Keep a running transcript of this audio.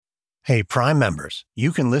Hey, Prime members,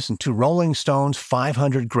 you can listen to Rolling Stone's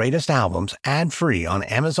 500 Greatest Albums ad-free on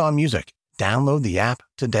Amazon Music. Download the app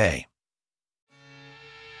today.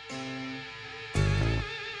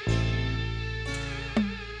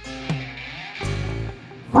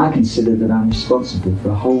 I consider that I'm responsible for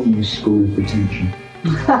a whole new school of retention.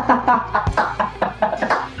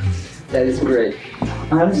 That is great.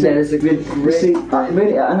 Honestly, that is a good. See,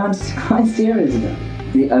 really, and I'm quite serious about it.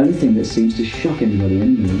 The only thing that seems to shock anybody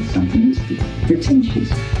anyway is something is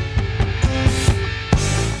pretentious.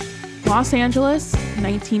 Los Angeles,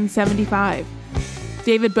 1975.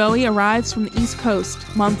 David Bowie arrives from the East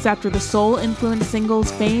Coast months after the soul-influenced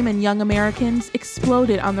singles Fame and Young Americans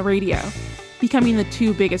exploded on the radio, becoming the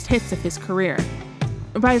two biggest hits of his career.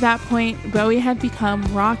 By that point, Bowie had become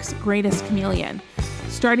rock's greatest chameleon,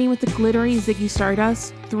 starting with the glittery Ziggy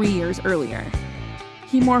Stardust 3 years earlier.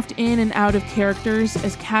 He morphed in and out of characters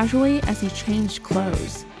as casually as he changed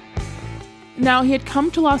clothes. Now he had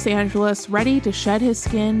come to Los Angeles ready to shed his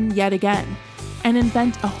skin yet again and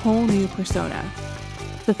invent a whole new persona.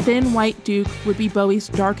 The Thin White Duke would be Bowie's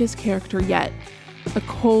darkest character yet, a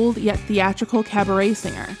cold yet theatrical cabaret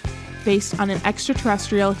singer, based on an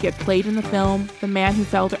extraterrestrial he had played in the film The Man Who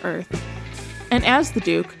Fell to Earth. And as the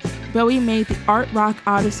Duke, Bowie made the art rock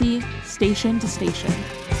odyssey station to station.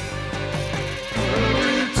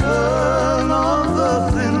 Turn on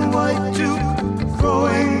the thin white Duke,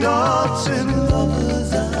 throwing darts in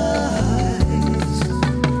lovers' eyes.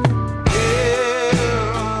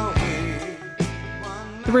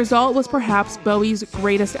 The result was perhaps Bowie's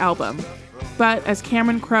greatest album. But as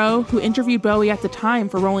Cameron Crowe, who interviewed Bowie at the time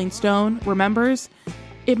for Rolling Stone, remembers,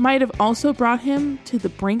 it might have also brought him to the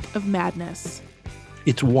brink of madness.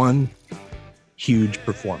 It's one huge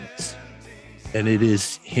performance, and it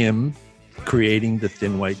is him creating the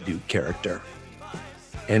Thin White Duke character.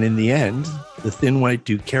 And in the end, the Thin White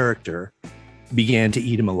Duke character began to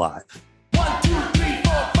eat him alive. 1, 2, 3,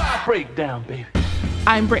 4, 5. Breakdown, baby.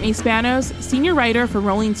 I'm Brittany Spanos, senior writer for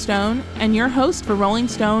Rolling Stone, and your host for Rolling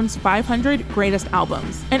Stone's 500 Greatest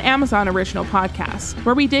Albums, an Amazon original podcast,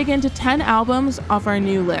 where we dig into 10 albums off our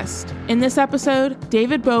new list. In this episode,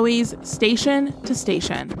 David Bowie's Station to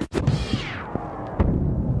Station.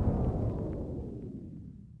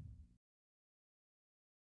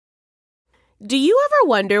 Do you ever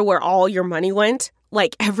wonder where all your money went?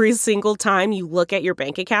 Like every single time you look at your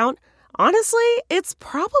bank account? Honestly, it's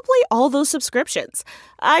probably all those subscriptions.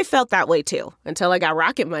 I felt that way too, until I got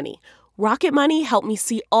Rocket Money. Rocket Money helped me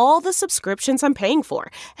see all the subscriptions I'm paying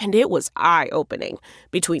for, and it was eye-opening.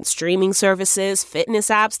 Between streaming services, fitness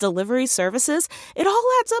apps, delivery services, it all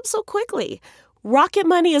adds up so quickly. Rocket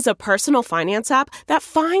Money is a personal finance app that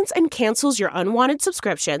finds and cancels your unwanted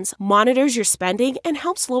subscriptions, monitors your spending, and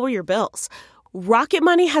helps lower your bills. Rocket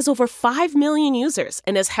Money has over 5 million users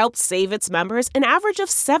and has helped save its members an average of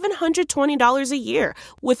 $720 a year,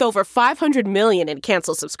 with over 500 million in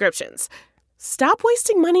canceled subscriptions. Stop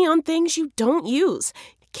wasting money on things you don't use.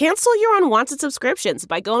 Cancel your unwanted subscriptions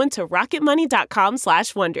by going to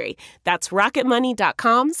rocketmoney.com/Wondery. That's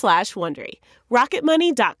rocketmoney.com/Wondery.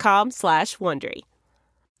 rocketmoney.com/Wondery.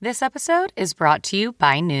 This episode is brought to you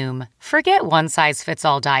by Noom. Forget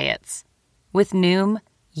one-size-fits-all diets. With Noom,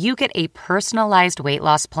 you get a personalized weight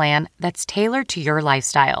loss plan that's tailored to your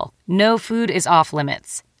lifestyle. No food is off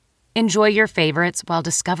limits. Enjoy your favorites while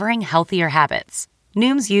discovering healthier habits.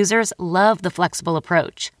 Noom's users love the flexible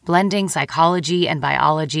approach, blending psychology and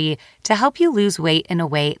biology to help you lose weight in a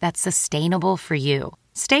way that's sustainable for you.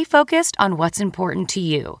 Stay focused on what's important to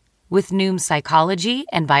you with Noom's psychology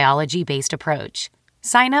and biology-based approach.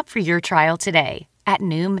 Sign up for your trial today at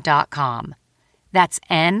Noom.com. That's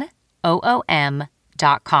Noom.com.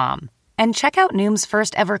 And check out Noom's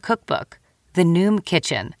first ever cookbook, The Noom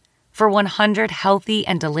Kitchen, for 100 healthy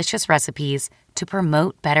and delicious recipes to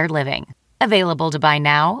promote better living. Available to buy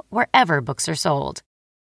now wherever books are sold.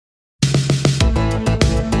 The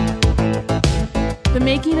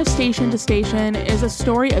making of Station to Station is a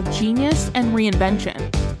story of genius and reinvention,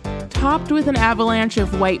 topped with an avalanche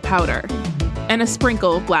of white powder and a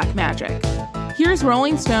sprinkle of black magic. Here's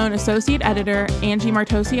Rolling Stone Associate Editor Angie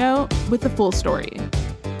Martosio with the full story.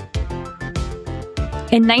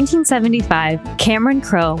 In 1975, Cameron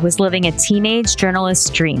Crowe was living a teenage journalist's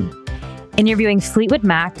dream, interviewing Fleetwood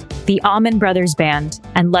Mac, the Allman Brothers Band,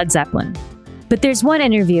 and Led Zeppelin. But there's one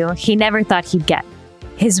interview he never thought he'd get.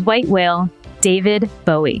 His white whale, David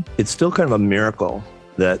Bowie. It's still kind of a miracle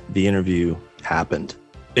that the interview happened.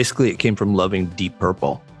 Basically, it came from loving Deep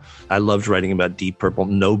Purple. I loved writing about Deep Purple.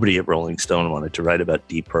 Nobody at Rolling Stone wanted to write about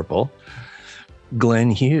Deep Purple.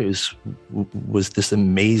 Glenn Hughes was this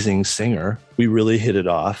amazing singer. We really hit it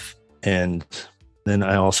off. And Then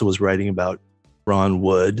I also was writing about Ron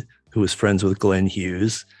Wood, who was friends with Glenn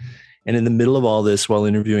Hughes. And in the middle of all this, while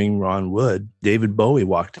interviewing Ron Wood, David Bowie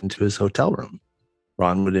walked into his hotel room.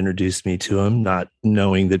 Ron Wood introduced me to him, not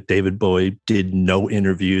knowing that David Bowie did no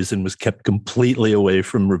interviews and was kept completely away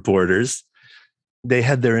from reporters. They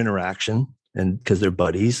had their interaction, and because they're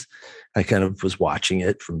buddies, I kind of was watching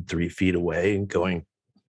it from 3 feet away and going,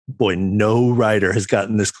 boy, no writer has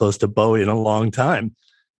gotten this close to Bowie in a long time.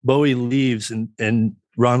 Bowie leaves and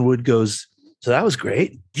Ron Wood goes, so that was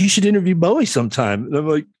great. You should interview Bowie sometime. And I'm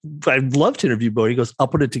like, I'd love to interview Bowie. He goes, I'll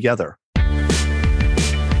put it together.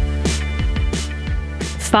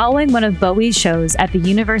 Following one of Bowie's shows at the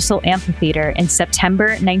Universal Amphitheater in September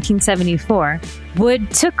 1974, Wood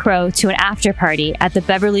took Crow to an after-party at the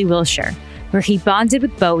Beverly Wilshire, where he bonded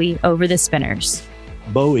with Bowie over the Spinners.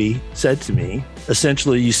 Bowie said to me,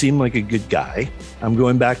 essentially, you seem like a good guy. I'm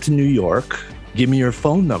going back to New York. Give me your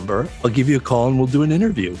phone number. I'll give you a call and we'll do an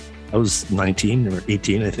interview. I was 19 or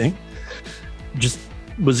 18, I think. Just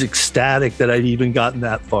was ecstatic that I'd even gotten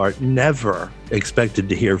that far. Never expected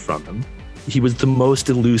to hear from him. He was the most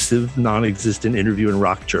elusive, non-existent interview in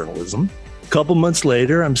rock journalism. A couple months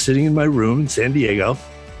later, I'm sitting in my room in San Diego.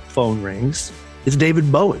 Phone rings. It's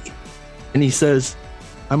David Bowie. And he says,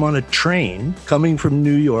 I'm on a train coming from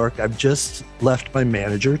New York. I've just left my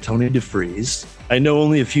manager, Tony DeFries. I know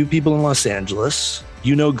only a few people in Los Angeles.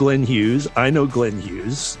 You know Glenn Hughes. I know Glenn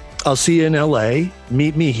Hughes. I'll see you in LA.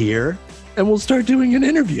 Meet me here, and we'll start doing an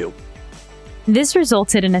interview. This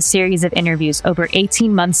resulted in a series of interviews over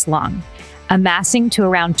 18 months long, amassing to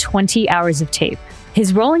around 20 hours of tape.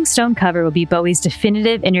 His Rolling Stone cover will be Bowie's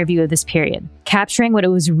definitive interview of this period, capturing what it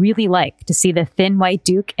was really like to see the Thin White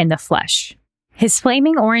Duke in the flesh. His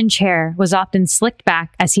flaming orange hair was often slicked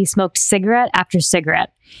back as he smoked cigarette after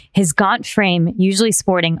cigarette, his gaunt frame usually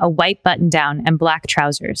sporting a white button-down and black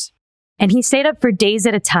trousers. And he stayed up for days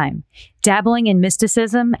at a time, dabbling in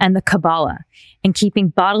mysticism and the Kabbalah, and keeping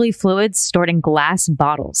bodily fluids stored in glass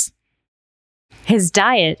bottles. His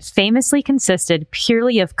diet famously consisted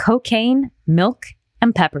purely of cocaine, milk,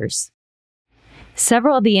 and peppers.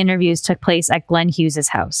 Several of the interviews took place at Glenn Hughes'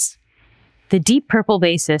 house. The Deep Purple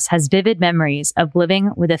bassist has vivid memories of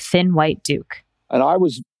living with a Thin White Duke. And I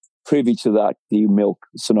was privy to that, the milk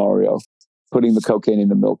scenario, putting the cocaine in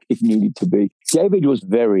the milk if needed to be. David was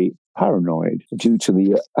very paranoid due to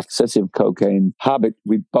the excessive cocaine habit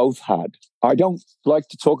we both had. I don't like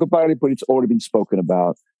to talk about it, but it's already been spoken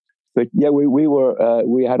about. But yeah,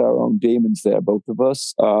 we had our own demons there, both of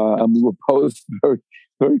us, and we were both very,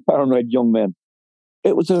 very paranoid young men.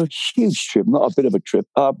 It was a huge trip, not a bit of a trip,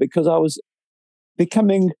 because I was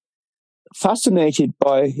becoming fascinated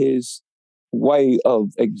by his way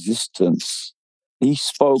of existence. He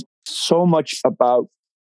spoke so much about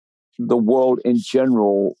the world in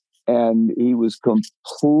general, and he was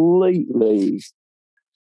completely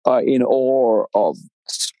in awe of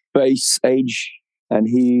space age, and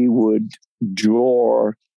he would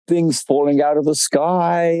draw things falling out of the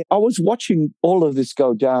sky. I was watching all of this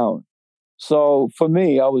go down. So for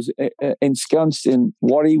me, I was ensconced in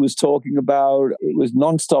what he was talking about. It was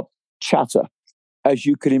nonstop chatter, as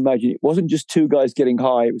you can imagine. It wasn't just two guys getting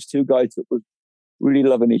high. It was two guys that were really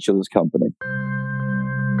loving each other's company.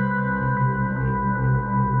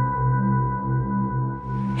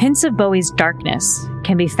 Hints of Bowie's darkness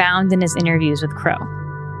can be found in his interviews with Crow.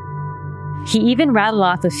 He even rattled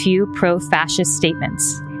off a few pro-fascist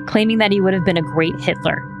statements, claiming that he would have been a great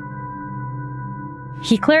Hitler.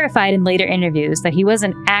 He clarified in later interviews that he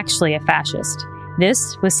wasn't actually a fascist.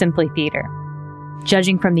 This was simply theater.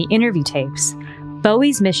 Judging from the interview tapes,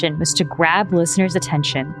 Bowie's mission was to grab listeners'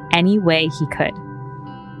 attention any way he could.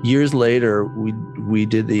 Years later, we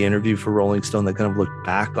did the interview for Rolling Stone that kind of looked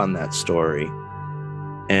back on that story.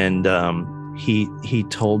 And he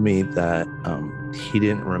told me that he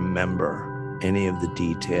didn't remember any of the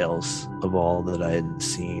details of all that I had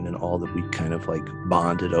seen and all that we kind of like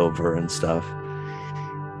bonded over and stuff.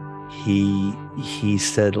 He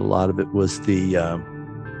said a lot of it was the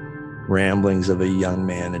ramblings of a young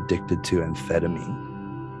man addicted to amphetamine,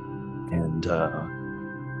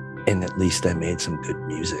 and at least I made some good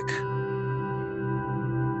music.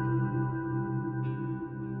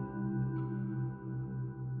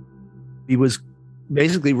 He was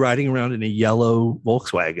basically riding around in a yellow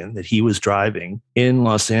Volkswagen that he was driving in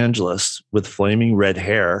Los Angeles with flaming red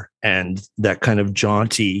hair and that kind of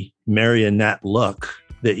jaunty marionette look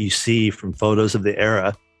that you see from photos of the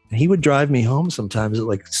era. And he would drive me home sometimes at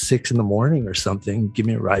like 6 a.m. or something, give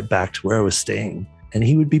me a ride back to where I was staying. And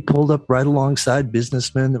he would be pulled up right alongside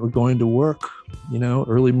businessmen that were going to work,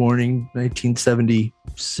 early morning,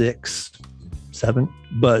 1976, 7,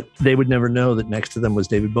 but they would never know that next to them was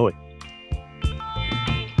David Bowie.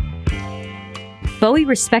 Bowie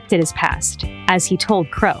respected his past, as he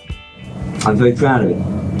told Crow. I'm very proud of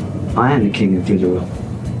it. I am the king of fiddle rock.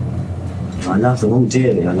 I love them all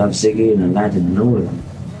dearly. I love Ziggy and Aladdin and all of them.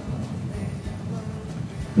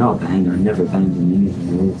 Not a band, I never abandoned any of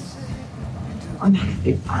them all. I'm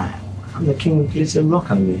happy. I'm the king of glitter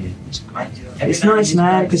rock over here. It's great. It's nice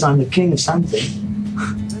now because I'm the king of something.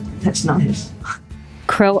 That's nice.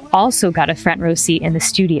 Crow also got a front row seat in the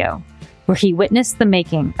studio, where he witnessed the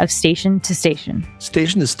making of Station to Station.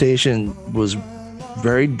 Station to Station was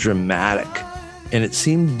very dramatic, and it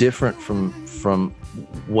seemed different from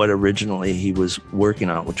what originally he was working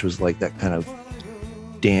on, which was like that kind of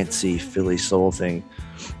dancey Philly soul thing.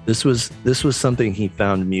 This was something he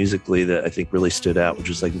found musically that I think really stood out, which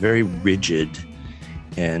was like very rigid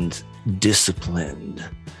and disciplined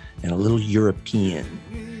and a little European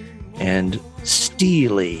and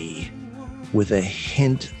steely with a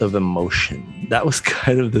hint of emotion. That was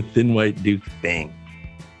kind of the Thin White Duke thing.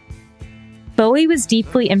 Bowie was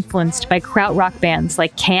deeply influenced by krautrock bands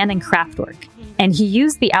like Can and Kraftwerk, and he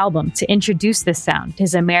used the album to introduce this sound to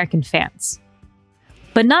his American fans.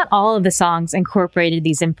 But not all of the songs incorporated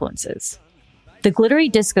these influences. The glittery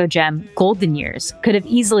disco gem Golden Years could have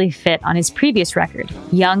easily fit on his previous record,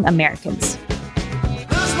 Young Americans.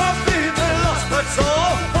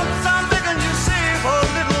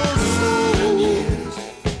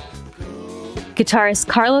 Guitarist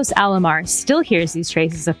Carlos Alomar still hears these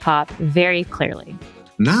traces of pop very clearly.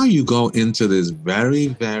 Now you go into this very,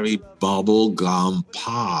 very bubblegum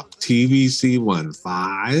pop, TVC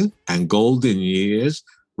 15 and Golden Years,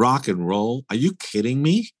 rock and roll. Are you kidding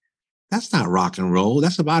me? That's not rock and roll.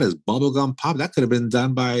 That's about as bubblegum pop. That could have been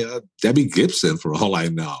done by Debbie Gibson for all I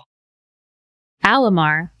know.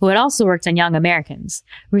 Alomar, who had also worked on Young Americans,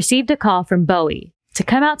 received a call from Bowie to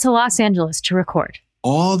come out to Los Angeles to record.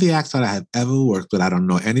 All the acts that I have ever worked with, I don't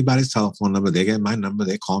know anybody's telephone number. They get my number.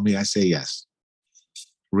 They call me. I say yes.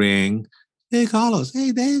 Ring. Hey, Carlos.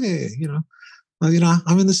 Hey, David.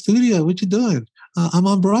 I'm in the studio. What you doing? I'm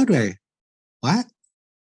on Broadway. What?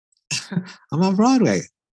 I'm on Broadway.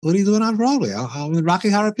 What are you doing on Broadway? I'm in Rocky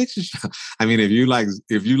Horror Picture Show. I mean, if you like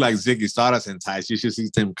Ziggy Stardust and Tice, you should see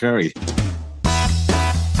Tim Curry.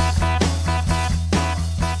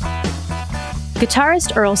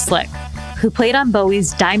 Guitarist Earl Slick, who played on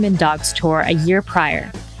Bowie's Diamond Dogs tour a year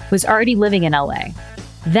prior, was already living in LA,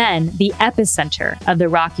 then the epicenter of the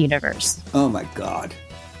rock universe. Oh my God.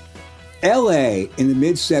 LA in the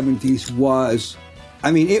mid-70s was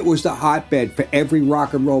the hotbed for every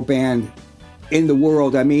rock and roll band in the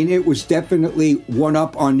world. I mean, it was definitely one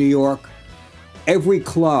up on New York. Every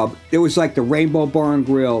club, there was like the Rainbow Bar and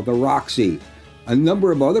Grill, the Roxy, a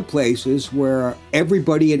number of other places where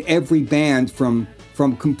everybody in every band from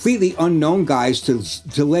completely unknown guys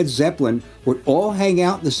to Led Zeppelin would all hang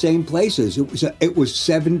out in the same places. It was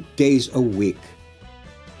 7 days a week.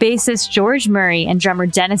 Bassist George Murray and drummer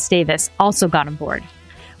Dennis Davis also got on board.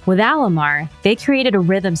 With Alomar, they created a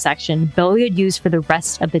rhythm section Bowie would use for the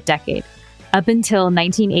rest of the decade, up until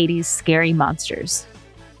 1980's Scary Monsters.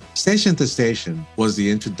 Station to Station was the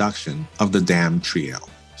introduction of the Damn Trio.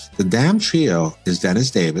 The Damn Trio is Dennis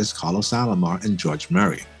Davis, Carlos Alomar, and George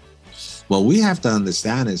Murray. What we have to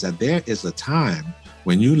understand is that there is a time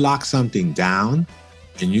when you lock something down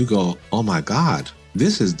and you go, oh my God,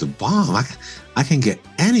 this is the bomb. I can get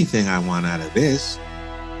anything I want out of this.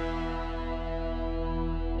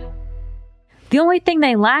 The only thing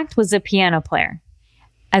they lacked was a piano player.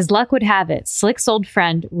 As luck would have it, Slick's old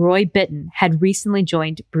friend Roy Bittan had recently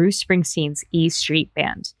joined Bruce Springsteen's E Street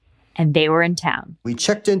Band, and they were in town. We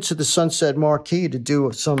checked into the Sunset Marquee to do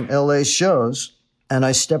some LA shows, and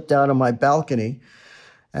I stepped out on my balcony,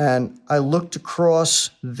 and I looked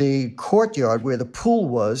across the courtyard where the pool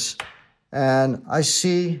was, and I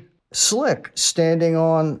see Slick standing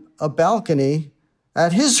on a balcony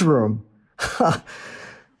at his room.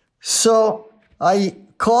 So I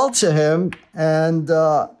called to him, and,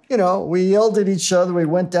 we yelled at each other. We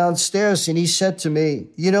went downstairs, and he said to me,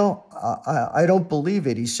 I don't believe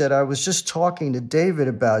it. He said, I was just talking to David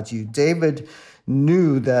about you. David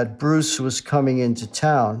knew that Bruce was coming into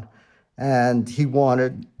town, and he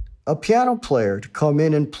wanted a piano player to come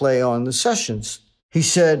in and play on the sessions. He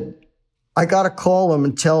said, I got to call him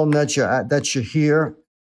and tell him that you're here.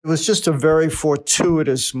 It was just a very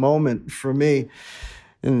fortuitous moment for me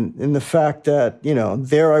in the fact that,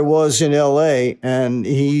 there I was in LA, and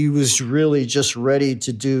he was really just ready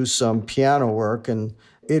to do some piano work. And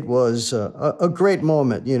it was a great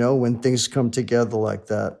moment, when things come together like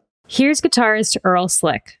that. Here's guitarist Earl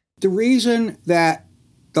Slick. The reason that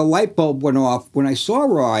the light bulb went off when I saw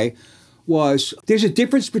Roy was there's a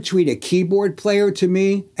difference between a keyboard player to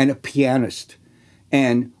me and a pianist.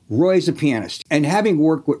 And Roy's a pianist. And having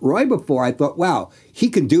worked with Roy before, I thought, wow, he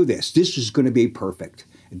can do this. This is going to be perfect.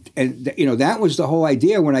 And, that was the whole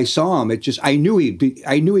idea when I saw him. I knew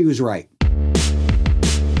he was right.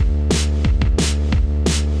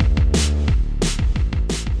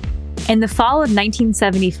 In the fall of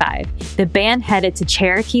 1975, the band headed to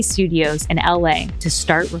Cherokee Studios in LA to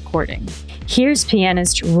start recording. Here's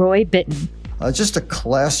pianist Roy Bittan. Just a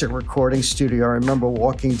classic recording studio. I remember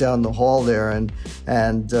walking down the hall there, and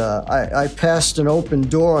I passed an open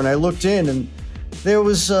door, and I looked in, and there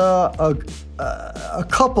was a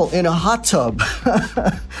couple in a hot tub.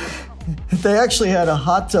 They actually had a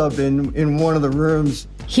hot tub in one of the rooms.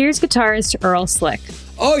 Here's guitarist Earl Slick.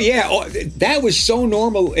 Oh, yeah. That was so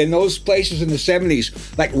normal in those places in the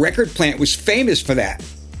 70s. Like Record Plant was famous for that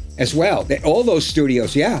as well. All those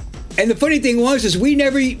studios, yeah. And the funny thing was we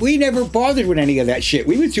never bothered with any of that shit.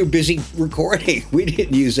 We were too busy recording. We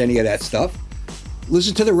didn't use any of that stuff.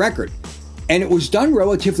 Listen to the record. And it was done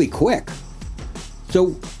relatively quick.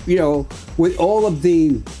 So, with all of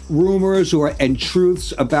the rumors and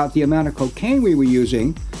truths about the amount of cocaine we were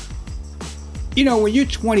using, when you're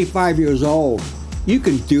 25 years old, you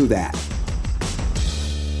can do that.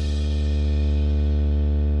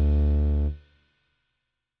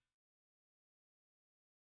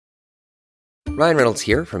 Ryan Reynolds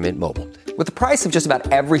here from Mint Mobile. With the price of just about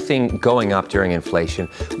everything going up during inflation,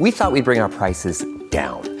 we thought we'd bring our prices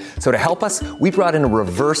down. So to help us, we brought in a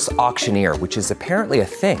reverse auctioneer, which is apparently a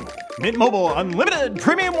thing. Mint Mobile Unlimited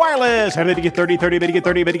Premium Wireless. How to get 30, 30, bit to get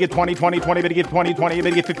 30, bit to get 20, 20, 20, bit to get 20, 20,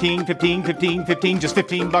 bit to get 15, 15, 15, 15, just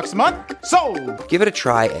 $15 a month? Sold! Give it a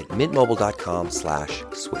try at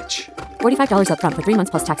mintmobile.com/switch. $45 up front for 3 months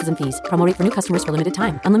plus taxes and fees. Promo rate for new customers for limited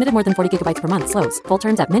time. Unlimited more than 40 gigabytes per month. Slows full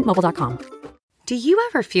terms at mintmobile.com. Do you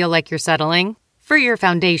ever feel like you're settling? For your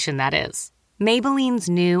foundation, that is. Maybelline's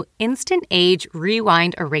new Instant Age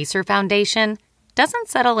Rewind Eraser Foundation doesn't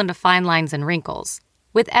settle into fine lines and wrinkles.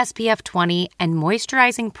 With SPF 20 and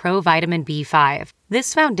moisturizing Pro Vitamin B5,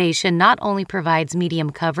 this foundation not only provides medium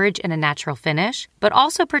coverage and a natural finish, but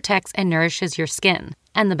also protects and nourishes your skin.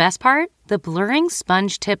 And the best part? The blurring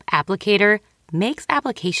sponge tip applicator makes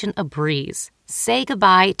application a breeze. Say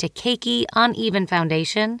goodbye to cakey, uneven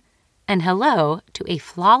foundation and hello to a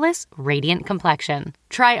flawless, radiant complexion.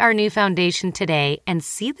 Try our new foundation today and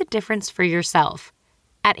see the difference for yourself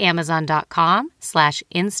at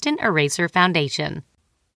Amazon.com/Instant Eraser Foundation.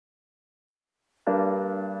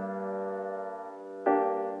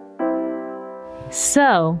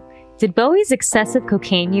 So, did Bowie's excessive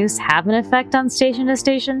cocaine use have an effect on Station to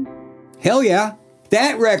Station? Hell yeah.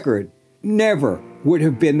 That record never would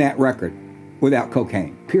have been that record without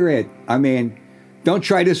cocaine. Period. I mean, don't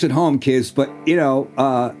try this at home, kids, but,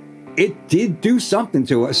 it did do something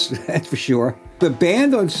to us, that's for sure. The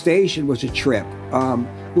band on Station was a trip.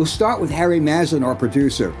 We'll start with Harry Maslin, our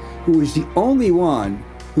producer, who was the only one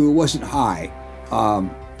who wasn't high.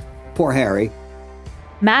 Poor Harry.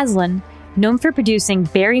 Maslin, known for producing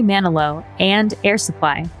Barry Manilow and Air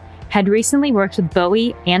Supply, had recently worked with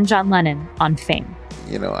Bowie and John Lennon on Fame.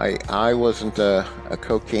 I wasn't a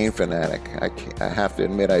cocaine fanatic. I have to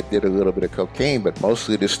admit I did a little bit of cocaine, but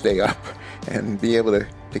mostly to stay up and be able to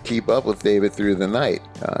keep up with David through the night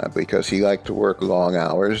because he liked to work long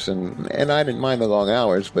hours, and I didn't mind the long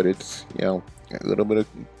hours, but it's, a little bit of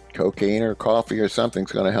cocaine or coffee or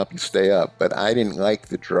something's going to help you stay up. But I didn't like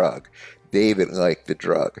the drug. David liked the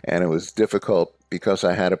drug, and it was difficult because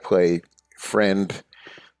I had to play friend,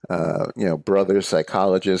 brother,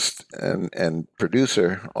 psychologist, and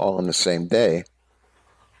producer all on the same day.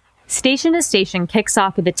 Station to Station kicks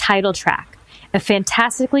off with the title track, a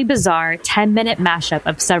fantastically bizarre 10-minute mashup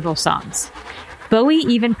of several songs. Bowie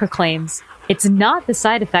even proclaims, "It's not the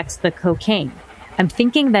side effects of the cocaine. I'm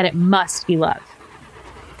thinking that it must be love."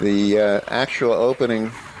 The actual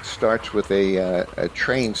opening starts with a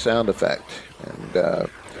train sound effect, and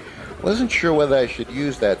wasn't sure whether I should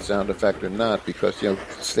use that sound effect or not because,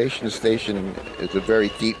 Station to Station is a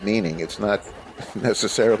very deep meaning. It's not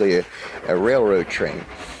necessarily a railroad train.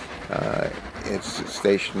 It's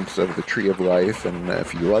stations of the Tree of Life and a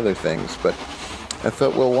few other things. But I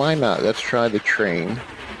thought, well, why not? Let's try the train,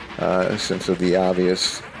 since of the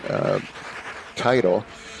obvious title.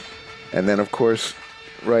 And then, of course,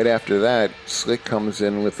 right after that, Slick comes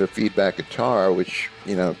in with a feedback guitar, which,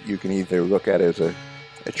 you can either look at as a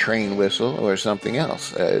train whistle or something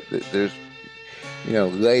else. There's,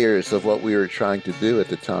 layers of what we were trying to do at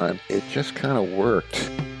the time. It just kind of worked.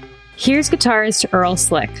 Here's guitarist Earl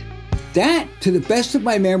Slick. That, to the best of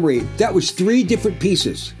my memory, that was 3 different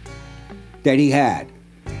pieces that he had.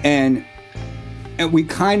 And we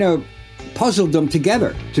kind of puzzled them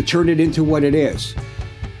together to turn it into what it is.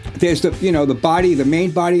 There's the body, the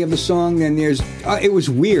main body of the song, then there's, it was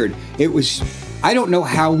weird. I don't know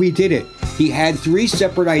how we did it. He had 3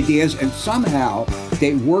 separate ideas and somehow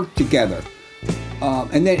they worked together.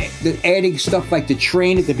 And then adding stuff like the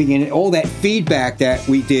train at the beginning, all that feedback that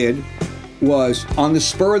we did was on the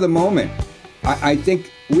spur of the moment. I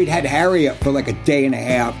think we'd had Harry up for like a day and a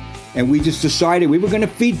half, and we just decided we were going to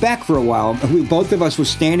feed back for a while. Both of us were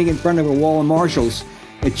standing in front of a wall of Marshalls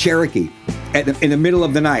at Cherokee in the middle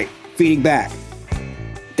of the night, feeding back.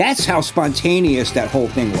 That's how spontaneous that whole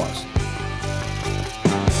thing was.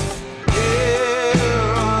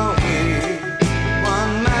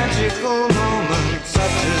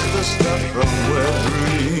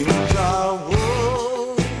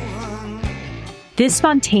 This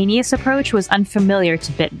spontaneous approach was unfamiliar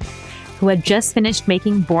to Bittan, who had just finished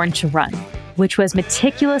making Born to Run, which was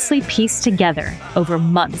meticulously pieced together over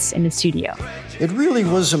months in the studio. It really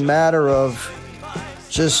was a matter of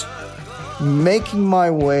just making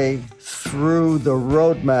my way through the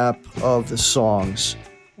roadmap of the songs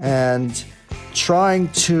and trying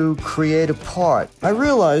to create a part. I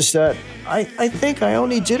realized that I think I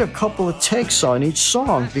only did a couple of takes on each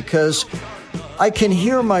song because I can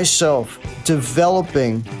hear myself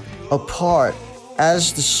developing a part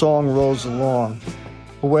as the song rolls along,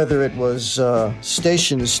 whether it was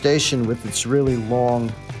station to station with its really long,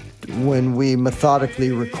 when we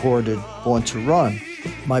methodically recorded Born to Run.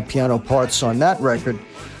 My piano parts on that record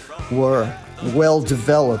were well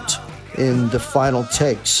developed in the final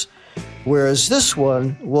takes, whereas this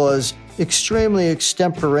one was extremely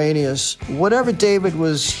extemporaneous. Whatever David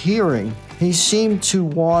was hearing, he seemed to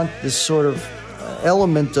want this sort of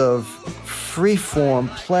element of free-form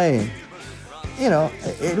playing.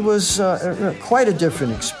 It was quite a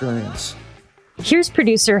different experience. Here's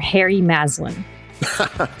producer Harry Maslin.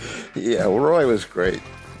 Yeah, Roy was great.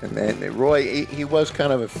 And then Roy, he was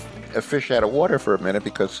kind of a fish out of water for a minute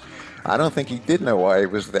because I don't think he did know why he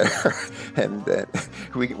was there. And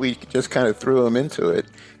we just kind of threw him into it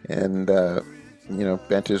and,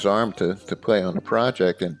 bent his arm to play on the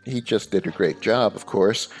project. And he just did a great job, of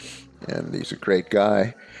course. And he's a great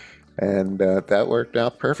guy. And that worked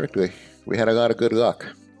out perfectly. We had a lot of good luck.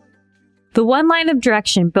 The one line of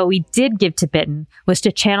direction Bowie did give to Bittan was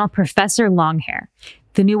to channel Professor Longhair,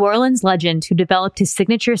 the New Orleans legend who developed his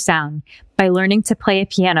signature sound by learning to play a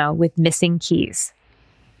piano with missing keys.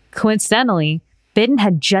 Coincidentally, Bittan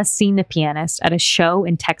had just seen the pianist at a show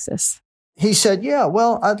in Texas. He said, yeah,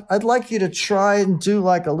 well, I'd like you to try and do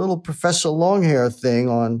like a little Professor Longhair thing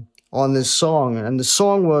on this song. And the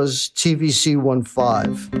song was TVC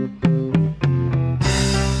 15.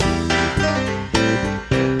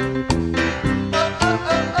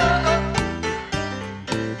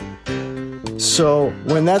 So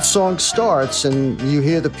when that song starts and you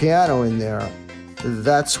hear the piano in there,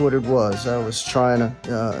 that's what it was. I was trying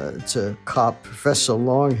to cop Professor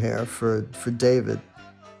Longhair for David.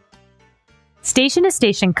 Station to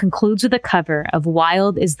Station concludes with a cover of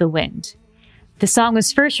Wild is the Wind. The song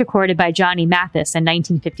was first recorded by Johnny Mathis in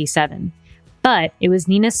 1957, but it was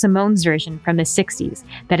Nina Simone's version from the 60s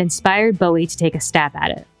that inspired Bowie to take a stab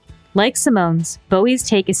at it. Like Simone's, Bowie's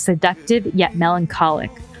take is seductive yet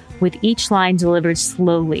melancholic, with each line delivered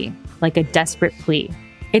slowly, like a desperate plea.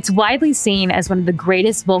 It's widely seen as one of the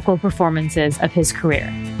greatest vocal performances of his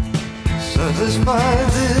career. Satisfy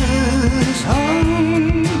this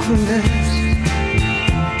hungriness.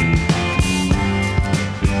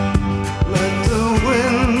 Let the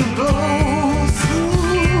wind blow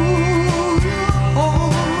through your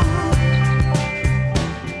heart.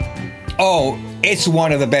 Oh, it's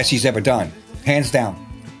one of the best he's ever done, hands down.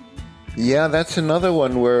 Yeah, that's another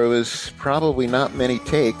one where it was probably not many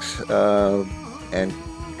takes and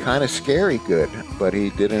kind of scary good, but he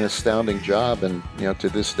did an astounding job, and to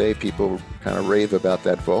this day people kind of rave about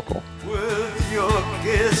that vocal. With your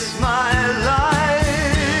kiss my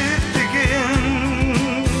life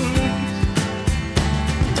begins.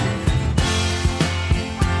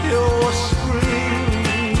 Your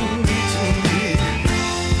scream to me,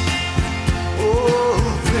 all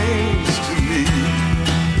things to me.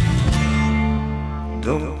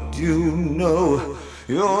 Don't you know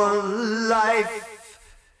your life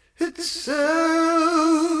itself?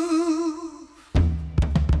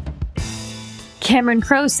 Cameron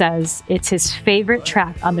Crowe says it's his favorite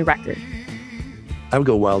track on the record. I would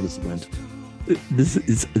go Wild as the Wind.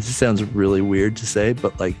 This sounds really weird to say,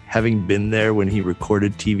 but like having been there when he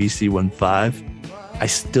recorded TVC 15, I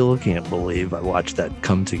still can't believe I watched that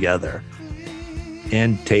come together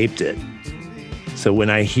and taped it. So when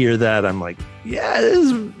I hear that, I'm like, yeah,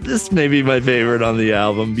 this may be my favorite on the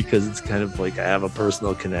album, because it's kind of like I have a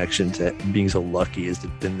personal connection to being so lucky as to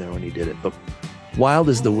have been there when he did it. But Wild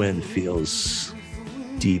as the Wind feels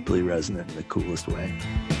deeply resonant in the coolest way.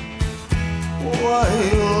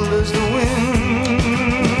 Wild as the wind.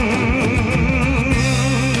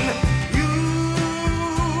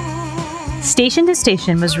 Station to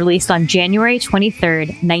Station was released on January 23rd,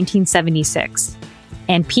 1976,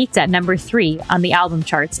 and peaked at number 3 on the album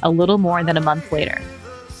charts a little more than a month later.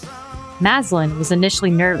 Maslin was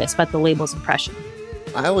initially nervous about the label's impression.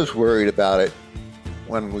 I was worried about it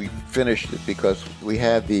when we finished it, because we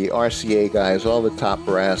had the RCA guys, all the top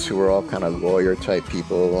brass, who were all kind of lawyer-type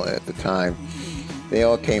people at the time. They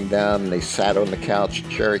all came down and they sat on the couch at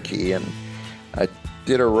Cherokee, and I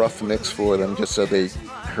did a rough mix for them just so they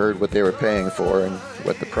heard what they were paying for and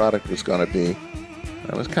what the product was going to be.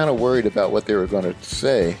 I was kind of worried about what they were going to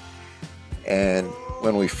say. And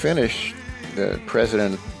when we finished, the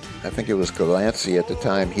president, I think it was Galancy at the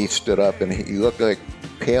time, he stood up and he looked like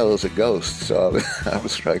pale as a ghost. So I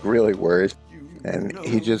was like really worried. And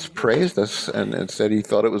he just praised us and said he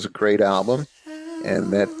thought it was a great album,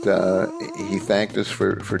 and that he thanked us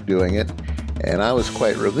for doing it. And I was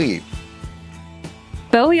quite relieved.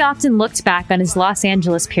 Bowie often looked back on his Los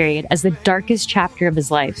Angeles period as the darkest chapter of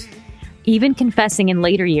his life, even confessing in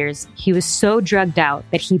later years he was so drugged out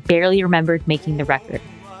that he barely remembered making the record.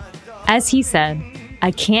 As he said,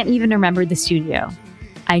 "I can't even remember the studio.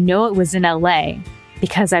 I know it was in LA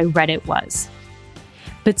because I read it was."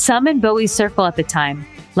 But some in Bowie's circle at the time,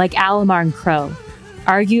 like Alomar and Crow,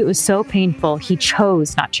 argue it was so painful he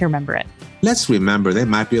chose not to remember it. Let's remember there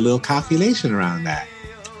might be a little calculation around that.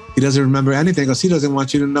 He doesn't remember anything because he doesn't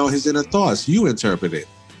want you to know his inner thoughts. You interpret it.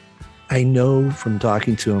 I know from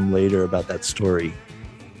talking to him later about that story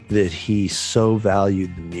that he so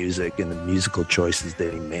valued the music and the musical choices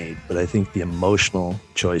that he made, but I think the emotional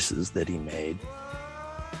choices that he made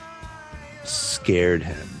scared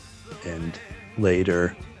him and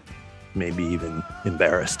later maybe even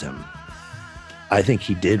embarrassed him. I think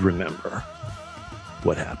he did remember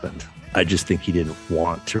what happened. I just think he didn't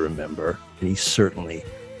want to remember, and he certainly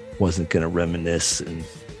wasn't going to reminisce and,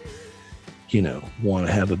 want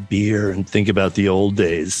to have a beer and think about the old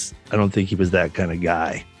days. I don't think he was that kind of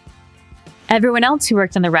guy. Everyone else who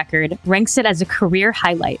worked on the record ranks it as a career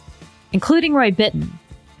highlight, including Roy Bittan,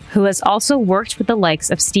 who has also worked with the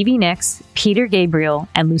likes of Stevie Nicks, Peter Gabriel,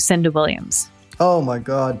 and Lucinda Williams. Oh, my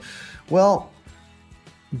God. Well,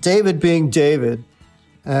 David being David,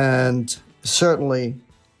 and certainly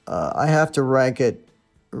I have to rank it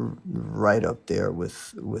right up there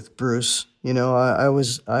with Bruce. I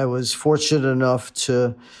was fortunate enough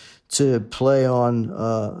to play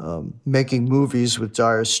on making movies with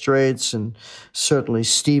Dire Straits, and certainly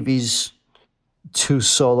Stevie's 2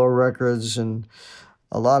 solo records and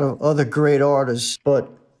a lot of other great artists. But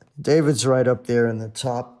David's right up there in the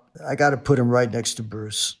top. I got to put him right next to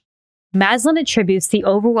Bruce. Maslin attributes the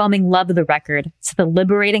overwhelming love of the record to the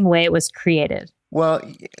liberating way it was created. Well,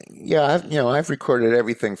 yeah, I've recorded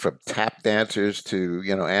everything from tap dancers to,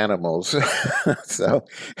 animals. So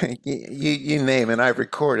you name it, I've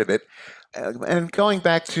recorded it. And going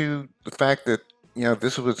back to the fact that,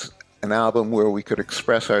 this was an album where we could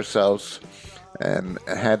express ourselves and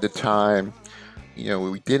had the time.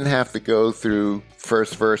 We didn't have to go through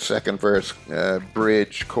first verse, second verse,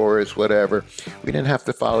 bridge, chorus, whatever. We didn't have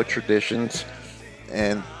to follow traditions.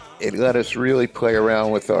 And it let us really play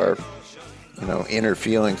around with our inner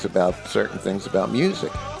feelings about certain things about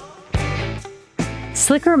music.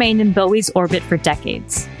 Slick remained in Bowie's orbit for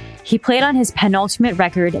decades. He played on his penultimate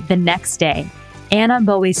record The Next Day and on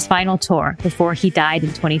Bowie's final tour before he died in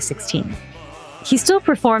 2016. He still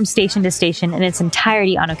performs Station to Station in its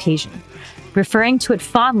entirety on occasion, referring to it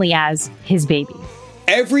fondly as his baby.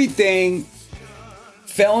 Everything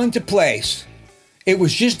fell into place. It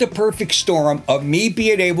was just a perfect storm of me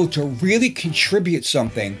being able to really contribute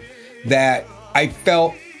something that I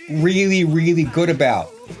felt really, really good about.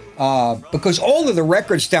 Because all of the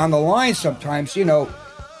records down the line sometimes,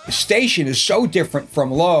 Station is so different from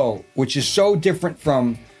Low, which is so different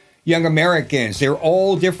from Young Americans. They're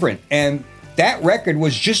all different. And that record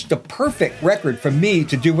was just the perfect record for me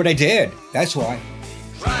to do what I did. That's why.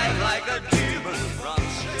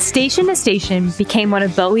 Station to Station became one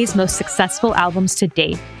of Bowie's most successful albums to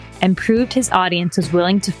date and proved his audience was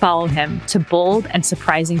willing to follow him to bold and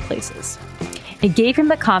surprising places. It gave him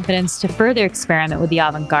the confidence to further experiment with the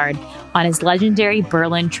avant-garde on his legendary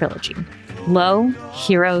Berlin trilogy, Low,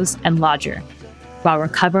 Heroes, and Lodger. while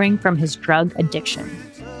recovering from his drug addiction.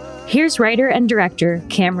 Here's writer and director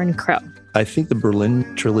Cameron Crowe. I think the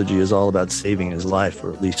Berlin trilogy is all about saving his life,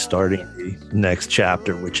 or at least starting the next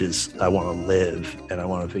chapter, which is I want to live and I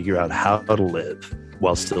want to figure out how to live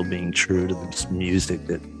while still being true to this music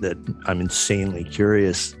that I'm insanely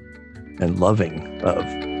curious and loving of.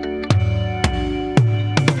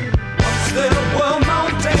 Once there were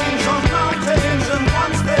mountains on mountains, and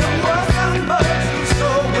once there were sunbirds who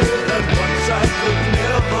soared with, and once I could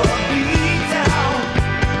never be down.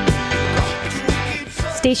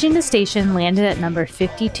 Station to Station landed at number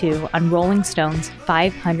 52 on Rolling Stone's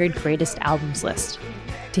 500 Greatest Albums list.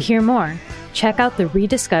 To hear more, check out the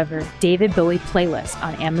Rediscover David Bowie playlist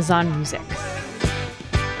on Amazon Music.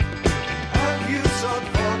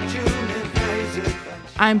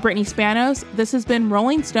 I'm Brittany Spanos. This has been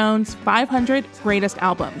Rolling Stone's 500 Greatest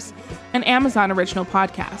Albums, an Amazon original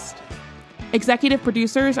podcast. Executive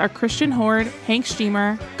producers are Christian Horde, Hank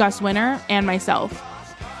Steamer, Gus Winter, and myself.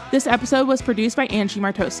 This episode was produced by Angie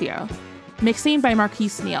Martosio. Mixing by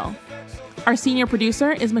Marquise Neal. Our senior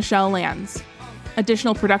producer is Michelle Lanz.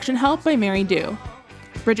 Additional production help by Mary Dew.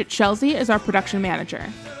 Bridget Chelsea is our production manager.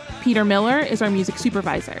 Peter Miller is our music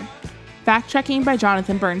supervisor. Fact-checking by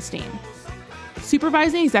Jonathan Bernstein.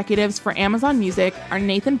 Supervising executives for Amazon Music are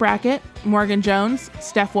Nathan Brackett, Morgan Jones,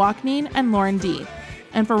 Steph Walkneen, and Lauren D.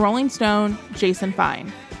 And for Rolling Stone, Jason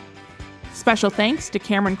Fine. Special thanks to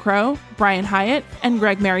Cameron Crowe, Brian Hyatt, and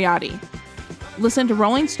Greg Mariotti. Listen to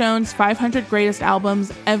Rolling Stone's 500 Greatest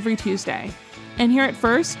Albums every Tuesday, and hear it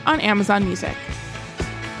first on Amazon Music.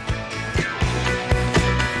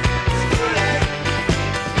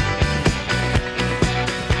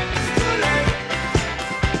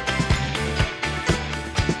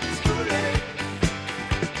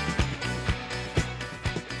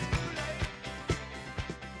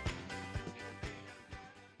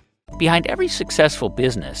 Behind every successful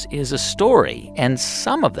business is a story, and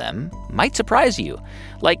some of them might surprise you.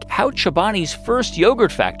 Like how Chobani's first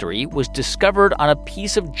yogurt factory was discovered on a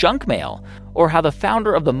piece of junk mail, or how the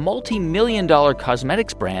founder of the multi-million-dollar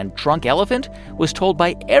cosmetics brand Drunk Elephant was told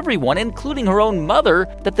by everyone, including her own mother,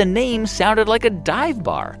 that the name sounded like a dive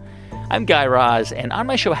bar. I'm Guy Raz, and on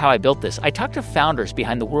my show How I Built This, I talk to founders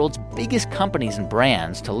behind the world's biggest companies and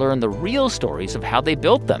brands to learn the real stories of how they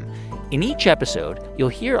built them. In each episode, you'll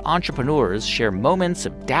hear entrepreneurs share moments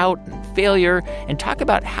of doubt and failure and talk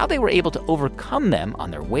about how they were able to overcome them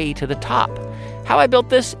on their way to the top. How I Built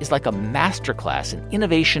This is like a masterclass in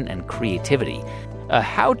innovation and creativity, a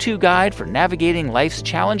how-to guide for navigating life's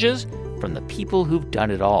challenges from the people who've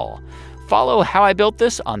done it all. Follow How I Built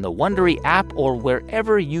This on the Wondery app or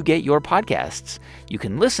wherever you get your podcasts. You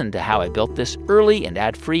can listen to How I Built This early and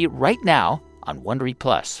ad-free right now on Wondery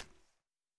Plus.